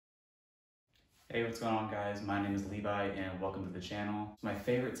Hey, what's going on guys? My name is Levi and welcome to the channel. It's my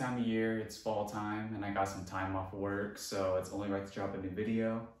favorite time of year. It's fall time and I got some time off work, so it's only right to drop a new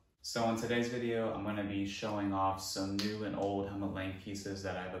video. So in today's video, I'm going to be showing off some new and old helmet length pieces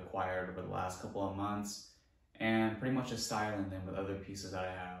that I've acquired over the last couple of months and pretty much just styling them with other pieces that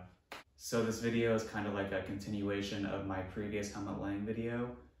I have. So this video is kind of like a continuation of my previous helmet length video,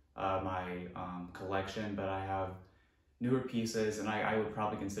 my collection, but I have newer pieces, and I would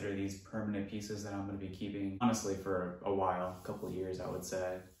probably consider these permanent pieces that I'm going to be keeping, honestly, for a while, a couple of years, I would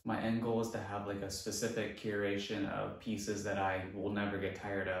say. My end goal is to have like a specific curation of pieces that I will never get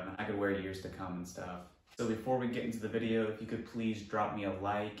tired of, and I could wear years to come and stuff. So before we get into the video, if you could please drop me a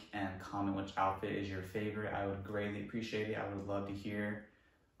like and comment which outfit is your favorite, I would greatly appreciate it. I would love to hear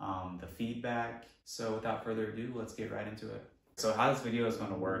the feedback. So without further ado, let's get right into it. So how this video is going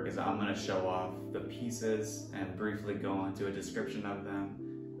to work is I'm going to show off the pieces and briefly go into a description of them,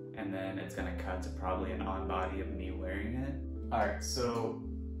 and then it's going to cut to probably an on body of me wearing it. Alright, so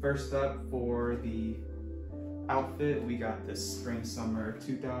first up for the outfit, we got this spring-summer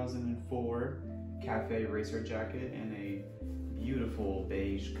 2004 cafe racer jacket in a beautiful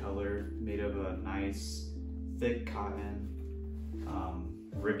beige color made of a nice thick cotton,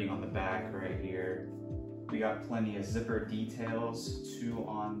 ribbing on the back right here. We got plenty of zipper details, two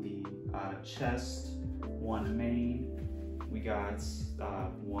on the chest, one main. We got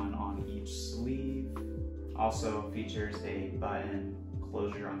one on each sleeve. Also features a button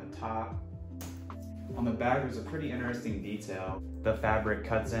closure on the top. On the back, there's a pretty interesting detail. The fabric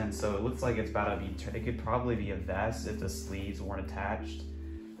cuts in, so it looks like it's about to be, it could probably be a vest if the sleeves weren't attached.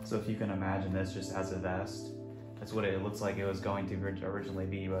 So if you can imagine this just as a vest, that's what it looks like it was going to originally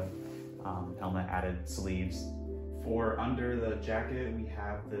be, but helmet added sleeves. For under the jacket, we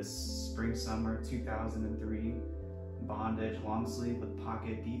have this spring-summer 2003 bondage long sleeve with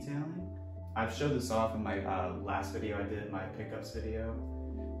pocket detailing. I've showed this off in my last video I did, my pickups video.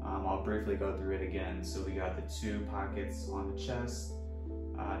 I'll briefly go through it again. So we got the two pockets on the chest,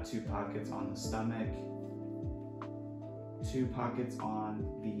 two pockets on the stomach, two pockets on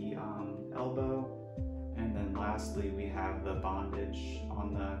the elbow, and then lastly, we have the bondage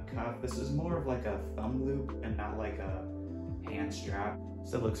on the cuff. This is more of like a thumb loop and not like a hand strap.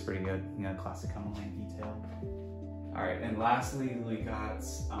 So it looks pretty good, you know, classic helmet length detail. All right, and lastly, we got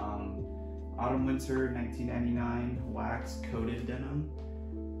autumn winter 1999 wax coated denim.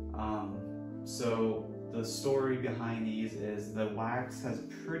 So the story behind these is the wax has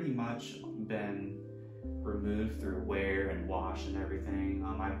pretty much been removed through wear and wash and everything.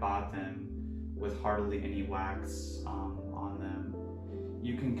 I bought them with hardly any wax on them.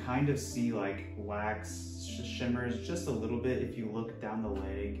 You can kind of see like wax shimmers just a little bit if you look down the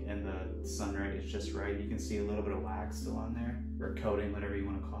leg and the sunlight is just right. You can see a little bit of wax still on there, or coating, whatever you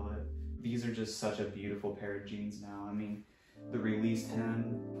want to call it. These are just such a beautiful pair of jeans now. I mean, the released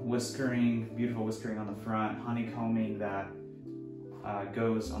hem, whiskering, beautiful whiskering on the front, honeycombing that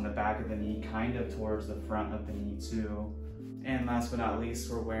goes on the back of the knee, kind of towards the front of the knee too. And last but not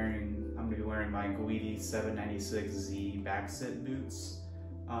least, I'm going to be wearing my Guidi 796Z backsit boots.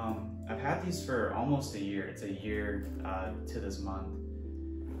 I've had these for almost a year. It's a year to this month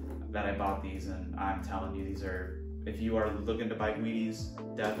that I bought these, and I'm telling you, these are, if you are looking to buy Guidis,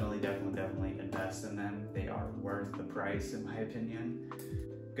 definitely invest in them. They are worth the price, in my opinion.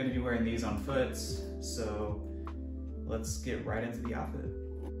 I'm going to be wearing these on foot, so let's get right into the outfit.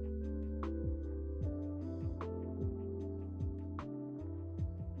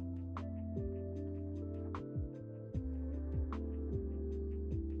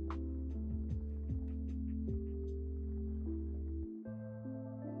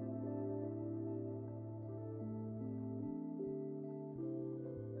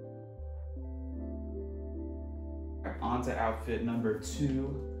 On to outfit number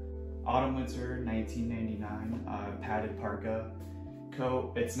 2, autumn winter 1999 padded parka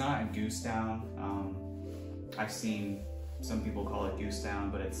coat. It's not a goose down. I've seen some people call it goose down,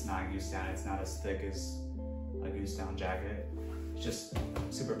 but it's not goose down. It's not as thick as a goose down jacket. It's just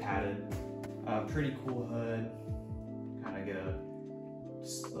super padded. Pretty cool hood. Kind of get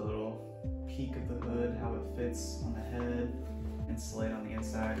just a little peek of the hood, how it fits on the head. Insulate on the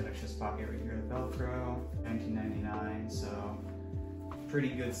inside, extra pocket right here, the Velcro, 1999, so pretty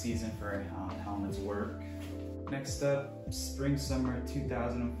good season for helmets work. Next up, spring-summer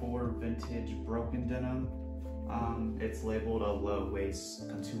 2004 vintage broken denim. It's labeled a low waist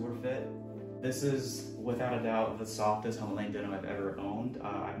contour fit. This is without a doubt the softest helmet length denim I've ever owned.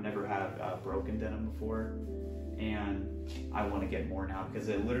 I've never had broken denim before, and I want to get more now because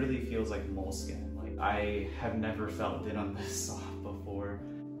it literally feels like moleskin. Like, I have never felt denim this soft before.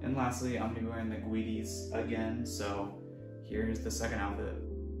 And And lastly, I'm gonna be wearing the Guidis again, so here's the second outfit.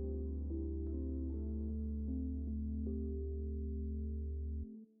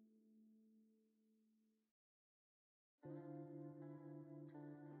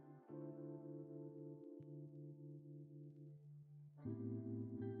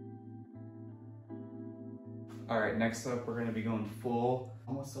 All right, next up, we're gonna be going full,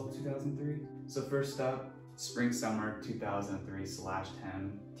 almost all 2003. So first up, Spring Summer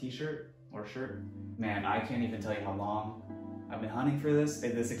 2003/10 t-shirt or shirt. Man, I can't even tell you how long I've been hunting for this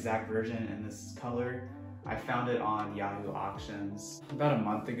exact version in this color. I found it on Yahoo Auctions about a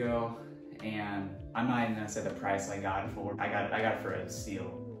month ago, and I'm not even gonna say the price I got it for. I got it for a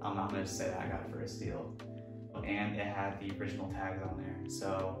steal. I'm not gonna just say that I got it for a steal. And it had the original tags on there.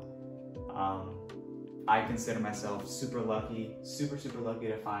 So, I consider myself super lucky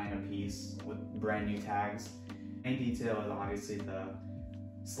to find a piece with brand new tags. Main detail is obviously the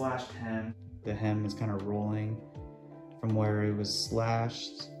 /10. The hem is kind of rolling from where it was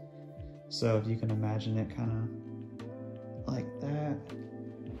slashed. So if you can imagine it kind of like that.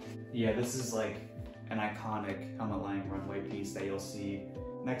 Yeah, this is like an iconic helmet line runway piece that you'll see.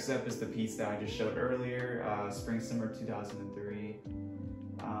 Next up is the piece that I just showed earlier, Spring Summer 2003.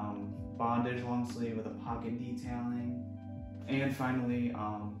 Bondage long sleeve with a pocket detailing. And finally,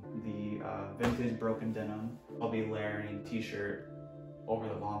 the vintage broken denim. I'll be layering t-shirt over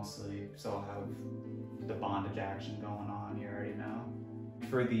the long sleeve, so I'll have the bondage action going on, you already know.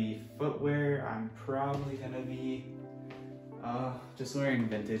 For the footwear, I'm probably gonna be just wearing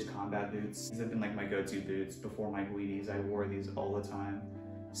vintage combat boots. These have been like my go-to boots before my Guidis. I wore these all the time.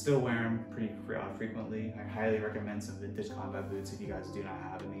 Still wear them pretty frequently. I highly recommend some vintage combat boots if you guys do not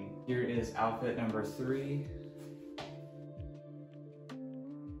have any. Here is outfit number 3.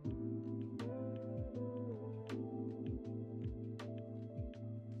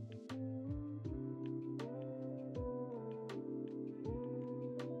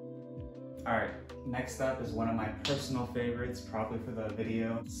 All right, next up is one of my personal favorites, probably for the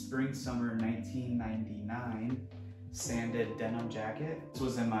video. Spring Summer 1999 sanded denim jacket. This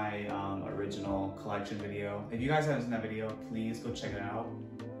was in my original collection video. If you guys haven't seen that video, please go check it out.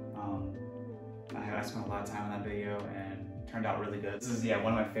 I spent a lot of time on that video and it turned out really good. This is, yeah,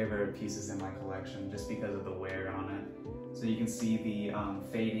 one of my favorite pieces in my collection just because of the wear on it. So you can see the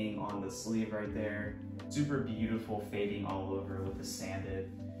fading on the sleeve right there. Super beautiful fading all over with the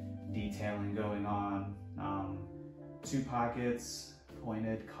sanded detailing going on. 2 pockets,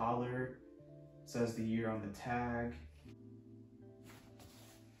 pointed collar, says the year on the tag.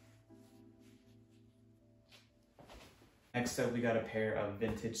 Next up, we got a pair of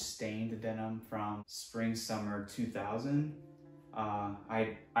vintage stained denim from Spring Summer 2000.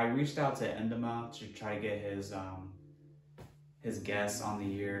 I reached out to Endema to try to get his guess on the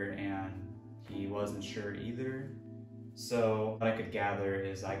year, and he wasn't sure either. So what I could gather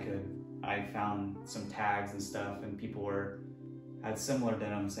is I found some tags and stuff, and people had similar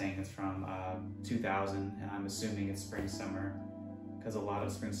denim saying it's from 2000, and I'm assuming it's Spring Summer because a lot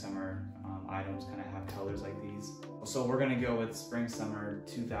of Spring Summer items kind of have colors like these. So we're gonna go with Spring Summer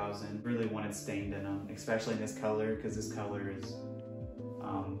 2000. Really wanted stained denim, especially in this color, because this color is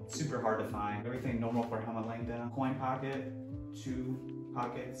super hard to find. Everything normal for helmet length denim. Coin pocket, 2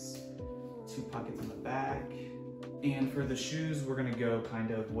 pockets, 2 pockets in the back. And for the shoes, we're gonna go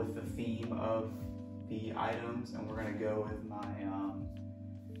kind of with the theme of the items, and we're gonna go with my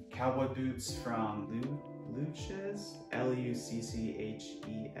cowboy boots from Luch's, Lucchess,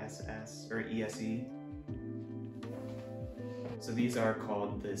 or ESE. So these are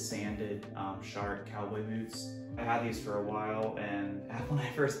called the sanded shark cowboy boots. I had these for a while, and when I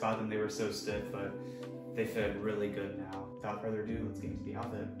first bought them, they were so stiff, but they fit really good now. Without further ado, let's get into the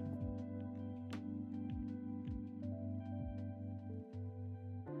outfit.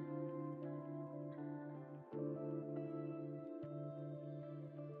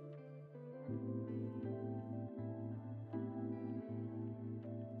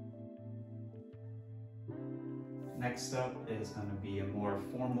 Next up is going to be a more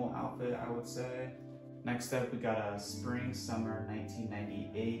formal outfit, I would say. Next up, we got a Spring Summer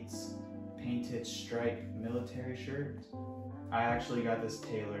 1998 painted stripe military shirt. I actually got this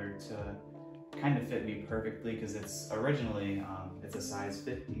tailored to kind of fit me perfectly because it's originally, it's a size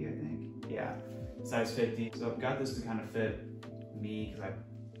 50, I think. Yeah, size 50. So I've got this to kind of fit me because I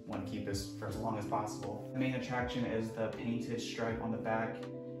want to keep this for as long as possible. The main attraction is the painted stripe on the back.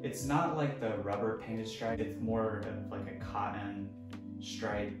 It's not like the rubber painted stripe, it's more of like a cotton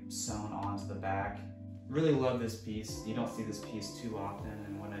stripe sewn onto the back. Really love this piece. You don't see this piece too often,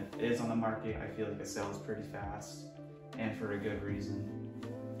 and when it is on the market, I feel like it sells pretty fast, and for a good reason.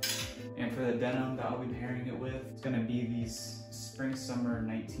 And for the denim that I'll be pairing it with, it's gonna be these Spring/Summer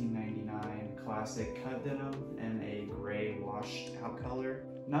 1999 classic cut denim in a gray washed out color.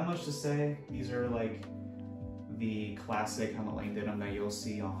 Not much to say. These are like the classic helmet length denim that you'll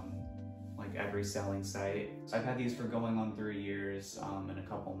see on like every selling site. So I've had these for going on 3 years in a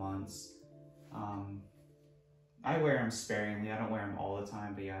couple months. I wear them sparingly. I don't wear them all the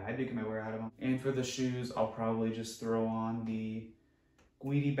time, but yeah, I do get my wear out of them. And for the shoes, I'll probably just throw on the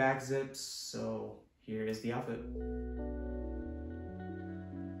Guidi back zips. So here is the outfit.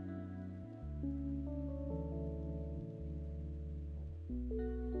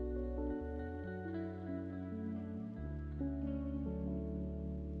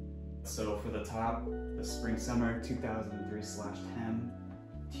 So for the top, the Spring/Summer 2003/10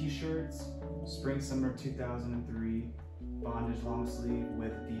 t-shirts, Spring/Summer 2003 bondage long sleeve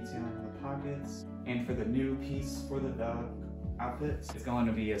with detailing on the pockets. And for the new piece for the outfit, it's going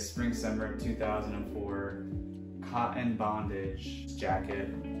to be a Spring/Summer 2004 cotton bondage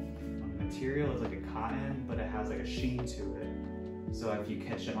jacket. The material is like a cotton, but it has like a sheen to it. So if you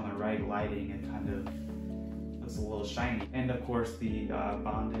catch it on the right lighting, it kind of looks a little shiny. And of course the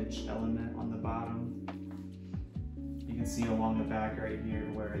bondage element on the bottom. You can see along the back right here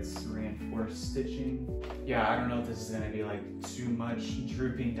where it's reinforced stitching. Yeah, I don't know if this is gonna be like too much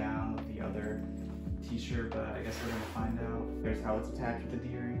drooping down with the other t-shirt, but I guess we're gonna find out. There's how it's attached with the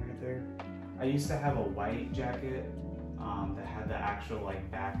D-ring right there. I used to have a white jacket that had the actual like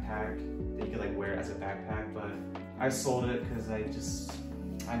backpack that you could like wear as a backpack, but I sold it because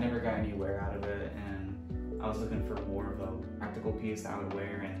I never got any wear out of it, and I was looking for more of a practical piece that I would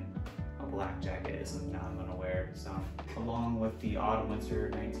wear, and a black jacket is something I'm gonna wear. So along with the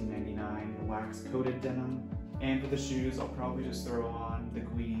Autumn/Winter 1999 wax coated denim. And for the shoes, I'll probably just throw on the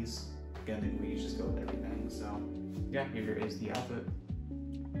Guidis. Again, the Guidis just go with everything. So yeah, here is the outfit.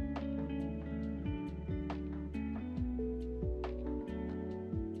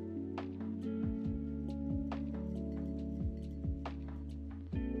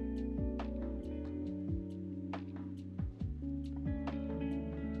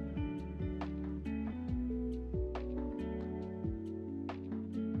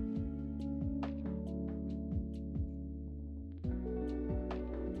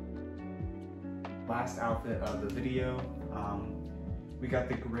 Last outfit of the video, we got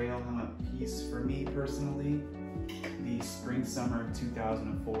the Grail helmet piece for me personally, the Spring/Summer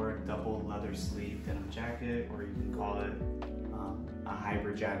 2004 double leather sleeve denim jacket, or you can call it a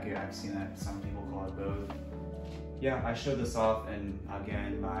hybrid jacket. I've seen that some people call it both. Yeah, I showed this off in,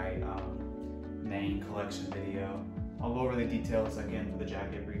 again, my main collection video. I'll go over the details again for the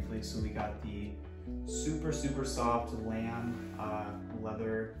jacket briefly. So we got the super soft lamb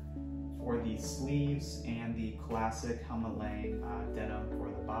leather for the sleeves and the classic helmet length denim for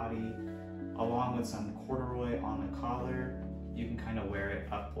the body, along with some corduroy on the collar. You can kind of wear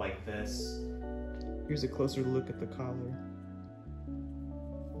it up like this. Here's a closer look at the collar.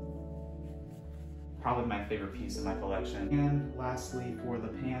 Probably my favorite piece in my collection. And lastly, for the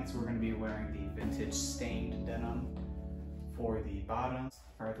pants, we're going to be wearing the vintage stained denim. For the bottoms,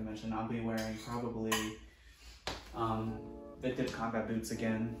 I forgot to mention, I'll be wearing probably vintage combat boots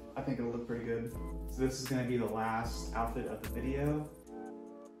again. I think it'll look pretty good. So this is going to be the last outfit of the video.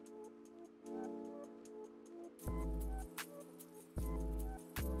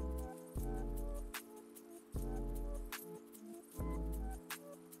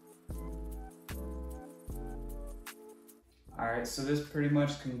 Alright, so this pretty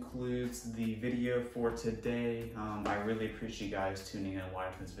much concludes the video for today. I really appreciate you guys tuning in and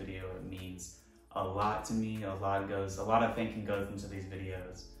watching this video. It means a lot to me. A lot of thinking goes into these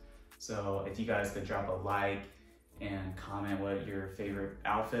videos. So if you guys could drop a like and comment what your favorite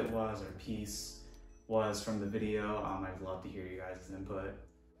outfit was or piece was from the video, I'd love to hear you guys' input.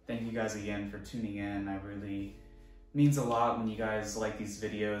 Thank you guys again for tuning in. I really means a lot when you guys like these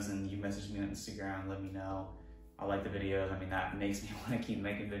videos and you message me on Instagram and let me know I like the videos. I mean, that makes me want to keep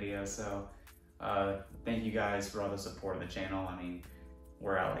making videos. So thank you guys for all the support of the channel. I mean,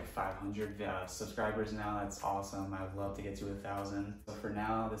 we're at like 500 subscribers now. That's awesome. I'd love to get to 1,000. So for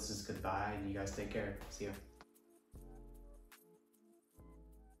now, this is goodbye, and you guys take care. See ya.